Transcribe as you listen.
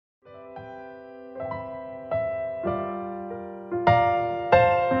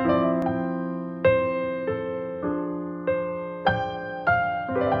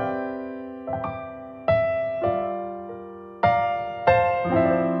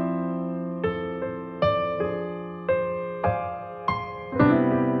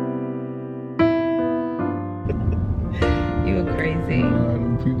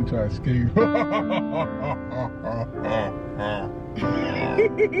I escaped.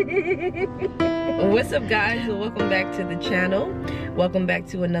 What's up, guys? Welcome back to the channel. Welcome back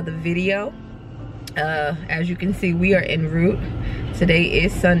to another video. As you can see, we are en route. Today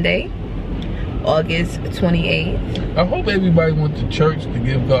is Sunday, August 28th. I hope everybody went to church to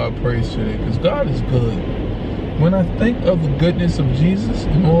give God praise today, because God is good. When I think of the goodness of Jesus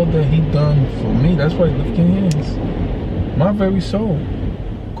and all that he done for me, that's why I lift your hands. My very soul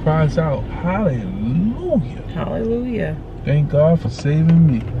cries out, hallelujah. Hallelujah. Thank God for saving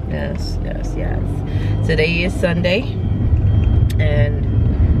me. Yes, yes, yes. Today is Sunday, and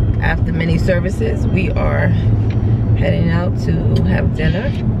after many services, we are heading out to have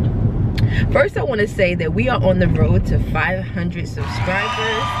dinner. First, I want to say that we are on the road to 500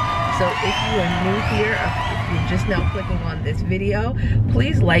 subscribers. So if you are new here, or if you're just now clicking on this video,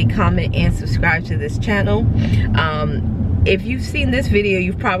 please like, comment, and subscribe to this channel. If you've seen this video,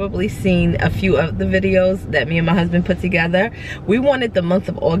 you've probably seen a few of the videos that me and my husband put together. We wanted the month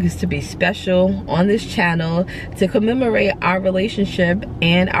of August to be special on this channel to commemorate our relationship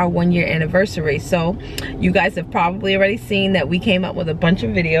and our 1-year anniversary. So you guys have probably already seen that we came up with a bunch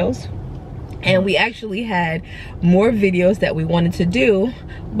of videos. And we actually had more videos that we wanted to do,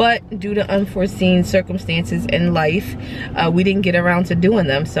 but due to unforeseen circumstances in life, we didn't get around to doing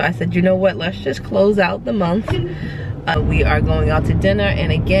them. So I said, you know what, let's just close out the month. We are going out to dinner,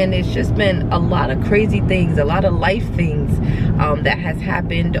 and again, it's just been a lot of crazy things, a lot of life things that has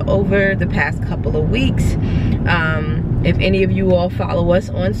happened over the past couple of weeks. If any of you all follow us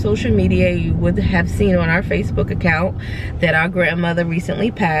on social media, you would have seen on our Facebook account that our grandmother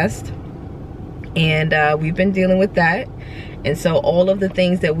recently passed. And we've been dealing with that, and so all of the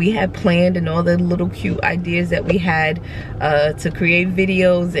things that we had planned and all the little cute ideas that we had to create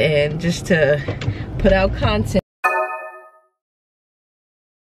videos and just to put out content.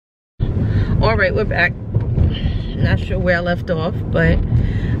 All right, we're back. Not sure where I left off, but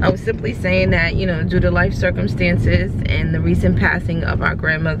I was simply saying that, you know, due to life circumstances and the recent passing of our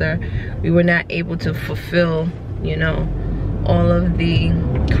grandmother, we were not able to fulfill, you know, all of the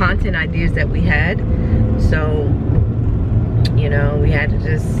content ideas that we had. So, you know, we had to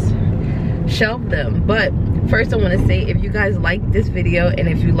just shelve them. But first, I want to say, if you guys like this video and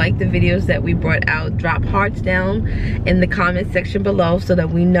if you like the videos that we brought out, drop hearts down in the comment section below so that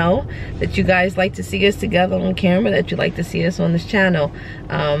we know that you guys like to see us together on camera, that you like to see us on this channel.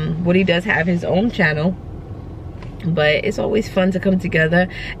 Woody does have his own channel, but it's always fun to come together.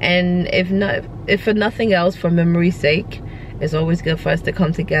 And if for nothing else, for memory's sake, it's always good for us to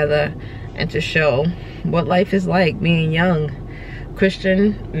come together and to show what life is like, being young,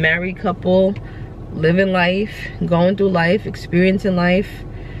 Christian, married couple, living life, going through life, experiencing life,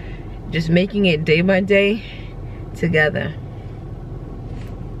 just making it day by day together.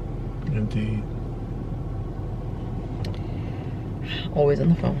 Indeed. Always on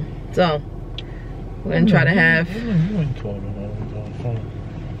the phone. So, we're gonna try to have... You ain't talking on the phone.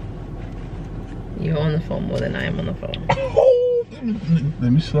 You're on the phone more than I am on the phone.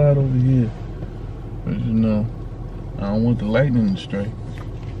 Let me slide over here. As you know, I don't want the lightning to strike.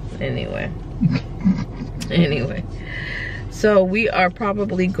 Anyway. Anyway. So we are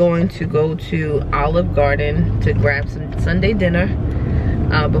probably going to go to Olive Garden to grab some Sunday dinner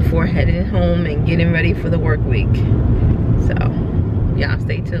before heading home and getting ready for the work week. So, y'all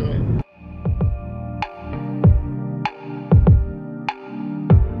stay tuned.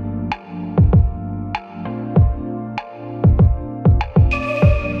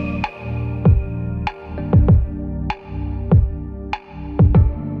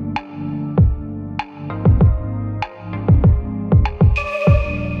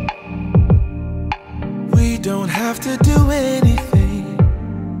 Don't have to do anything.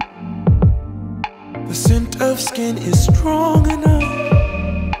 The scent of skin is strong enough.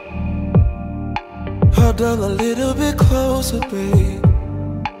 Huddle a little bit closer, babe.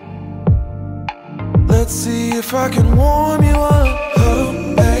 Let's see if I can warm you up.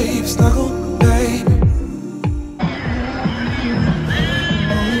 Oh, babe, snuggle, baby.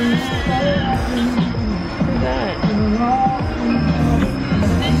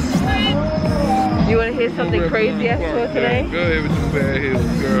 You want to hear something crazy I saw today? Go ahead with some bad heels,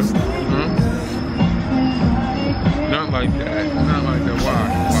 girl. Not like that. Not like that. Why?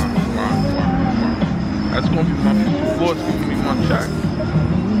 That's going to be my future boss, giving me my check.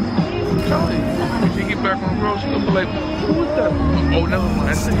 I'm telling you. When she get back on the road, she'll be like, who is that? Oh, never mind.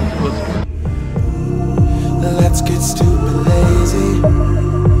 That's the Let's get stupid lazy.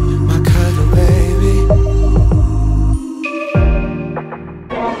 My kind of baby.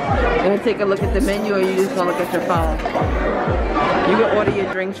 take a look at the menu, or you just gonna look at your phone? You can order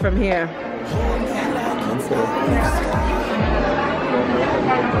your drinks from here.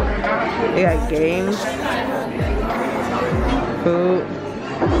 They got games, food,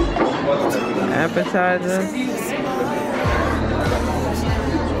 appetizer.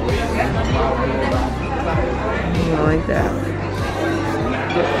 I like that.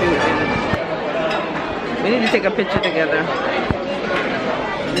 We need to take a picture together.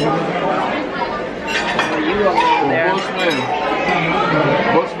 You over there.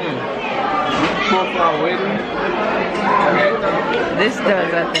 Bossman, you profile waiting? This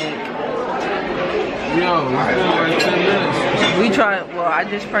does, I think. Yo, it's been like 10 minutes. We tried, well, I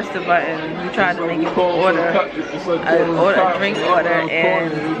just pressed the button. We tried to make it order a drink order,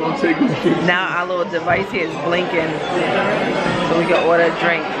 and now our little device here is blinking so we can order a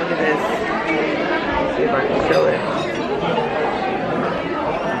drink. Look at this. Let's see if I can show it.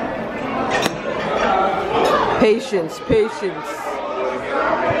 Patience, patience.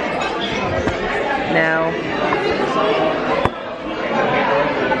 Now,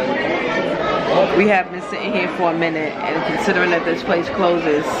 we have been sitting here for a minute, and considering that this place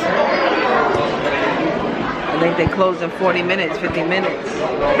closes, I think they close in 40 minutes, 50 minutes.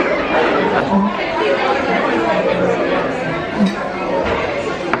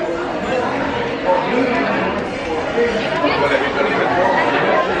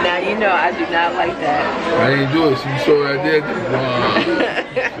 Now you know I do not like that. I didn't do it, so you saw right there.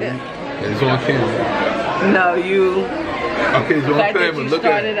 It's on camera. No, you. Okay, it's on camera. Look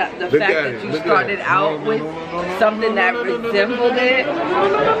at it. The fact that you started out with something that resembled it.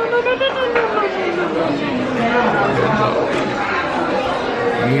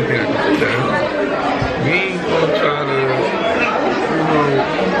 You ain't think I can do that. We ain't gonna try to,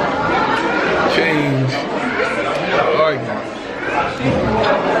 change the argument.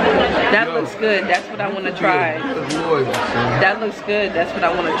 That looks good. That's what I want to try. That looks good. That's what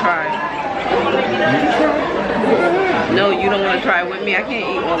I want to try. No, you don't want to try it with me. I can't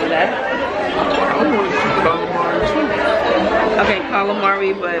eat all of that. Okay,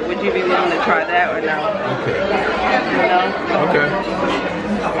 calamari, but would you be willing to try that or no? Okay. No? Okay.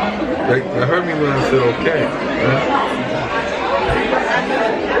 They heard me when I said okay.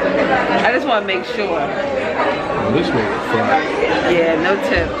 I just want to make sure. Oh, this made it fun. Yeah, no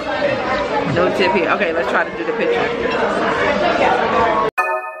tip. No tip here. Okay, let's try to do the picture.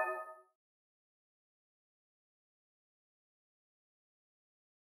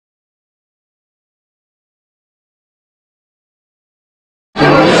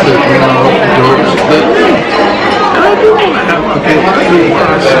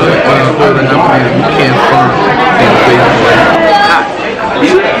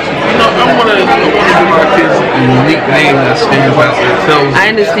 I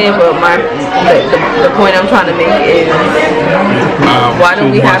understand, but the point I'm trying to make is why do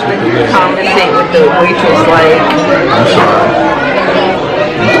we have to conversate with the waitress like? I'm sorry.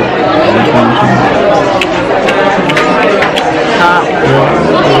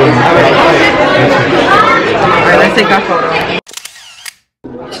 Alright, let's take our photo.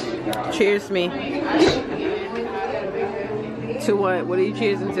 Cheers me. To what? What are you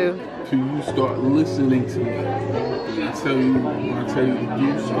cheersing to? Till you start listening to me. When I tell you to do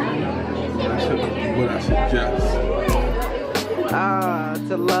something, what I suggest. Ah,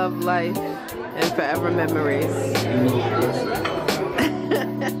 to love life and forever memories. You know what I say.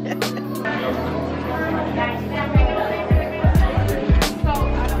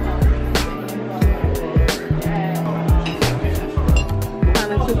 What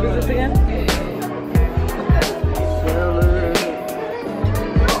kind of soup is this again?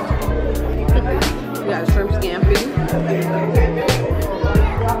 We got shrimp scampi.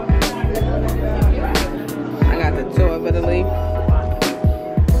 I got the tour of Italy.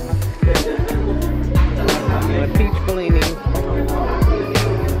 And a peach bellini.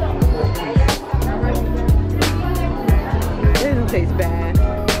 It doesn't taste bad,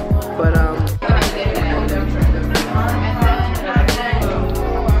 but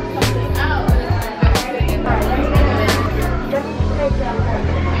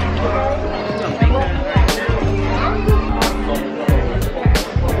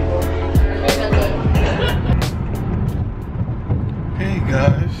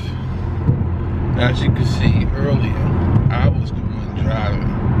as you can see earlier, I was the one driving.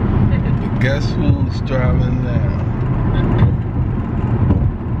 But guess who's driving now?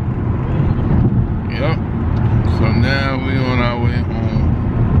 Yep. So now we on our way home.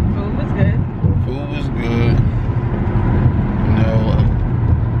 food was good. Food was good. You know,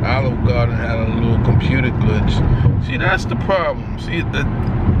 Olive Garden had a little computer glitch. See, that's the problem. See,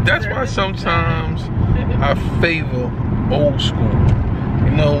 That's why sometimes I favor old school.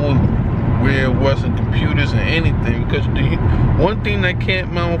 You know, where it wasn't computers and anything, because the one thing that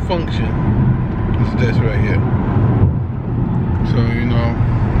can't malfunction is this right here. So, you know,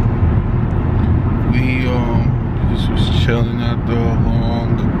 we just was chilling after a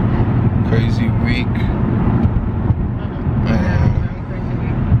long, crazy week.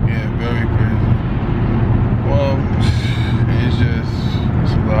 Yeah, very crazy. Well,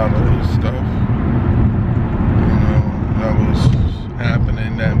 it's a lot of stuff, you know, that was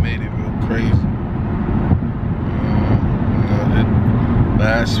happening that made it real crazy. You know,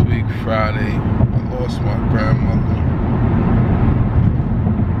 last week, Friday, I lost my grandmother.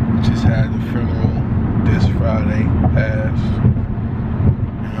 Just had the funeral this Friday, passed.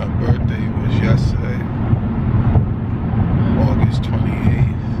 And her birthday was yesterday, August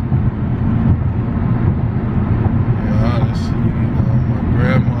 28th. And honestly, you know, my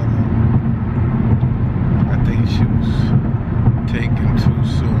grandmother, I think she was taken too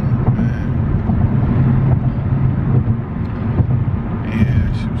soon, man. Yeah,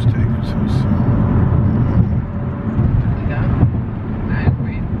 she was taken too soon. Yeah, I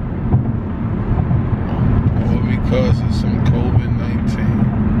agree. Or because of some COVID-19.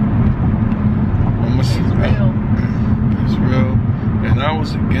 It's real. It's real. And I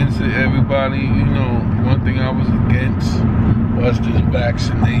was against it, everybody. You know, one thing I was against was this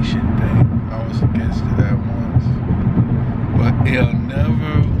vaccination thing. I was against it at once. But it'll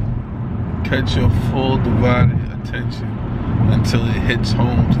never catch your full divided attention until it hits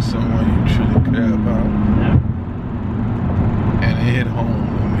home to someone you truly care about. Yeah. And it hit home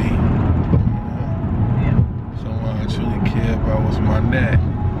with me. Yeah. Someone I truly care about was my dad, my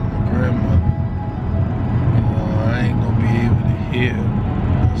grandmother. You know, I ain't gonna be able to hear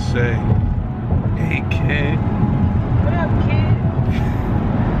her say, "Hey kid, What up, kid?"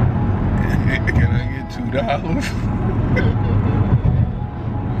 can I get $2?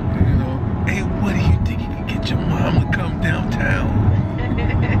 You know, hey, what do you think you can get your mom to come downtown?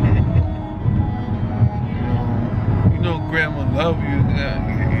 You know, grandma love you. Yeah.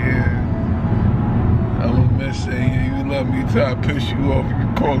 I would miss saying, yeah, you love me till I piss you off. You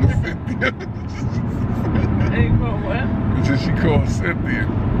can call her Cynthia. Hey, bro, what? Until she called Cynthia.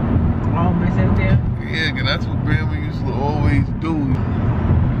 Oh, Miss Cynthia? Yeah, cause that's what grandma used to always do.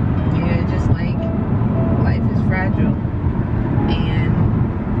 Yeah, just like life is fragile. And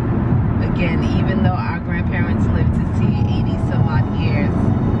again, even though our grandparents lived to see 80 some odd years,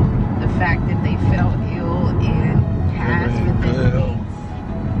 the fact that they fell ill and passed within weeks.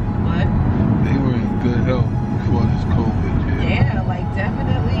 What? They were in good health before this COVID hit. Yeah, like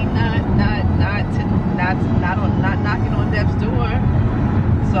definitely not knocking on death's door.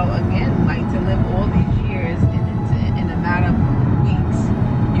 So again, like to live all these years in a matter of weeks,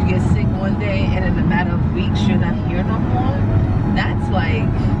 you get sick one day and in a matter of weeks you're not here no more. That's like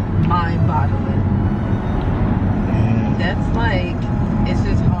mind-boggling. That's like, it's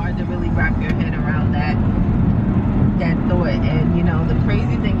just hard to really wrap your head around that thought. And you know, the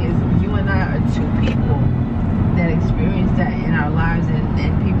crazy thing is, you and I are two people that experience that in our lives and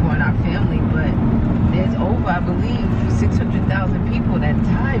people in our family, but there's over, I believe, 600,000 people that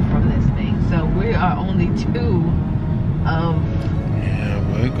died from this thing. So we are only two of... Yeah,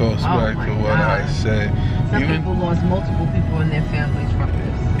 but it goes back to what I said. Some people lost multiple people in their families from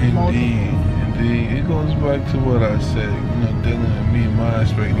this. Indeed. It goes back to what I said, you know, dealing with me and my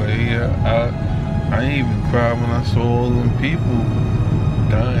aspect. Like, yeah, I ain't even cried when I saw all them people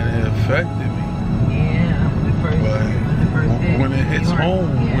dying. It affected me. Yeah, when it hits home,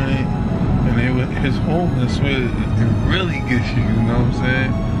 when it hits home, that's where it really gets you, you know what I'm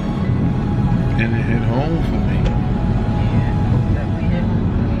saying? And it hit home for me.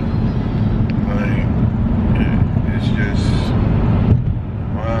 Like, it's just,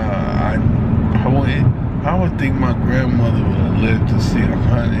 I would think my grandmother would have lived to see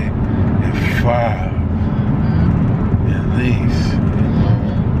 105 at least, you know.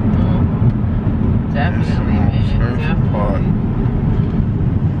 Definitely, man. Part,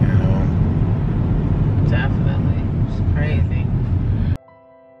 you know. Definitely. It's crazy.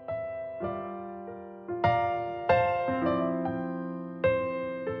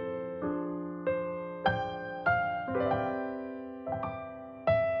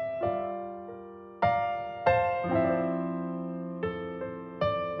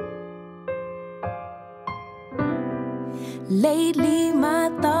 Lately my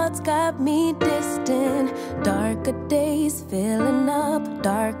thoughts got me distant. Darker days filling up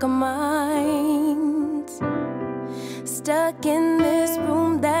darker minds. Stuck in this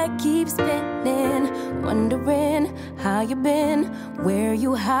room that keeps spinning, wondering how you been, where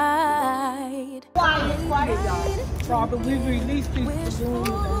you hide. Quiet, y'all. Father, we release these balloons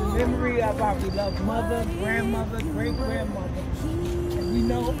in memory of our beloved mother, grandmother, great-grandmother. And we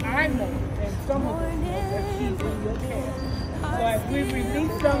know, I know, and some of us know that she's in your care. So as we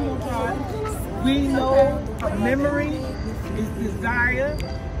release them, oh God, we know our memory is desire.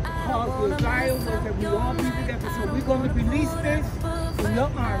 Our desire was that we all be together. So we're going to release this in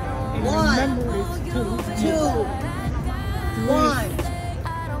your honor, in remembrance to you. 1,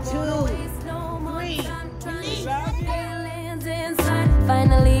 2, 3.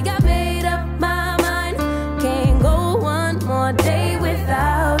 Finally got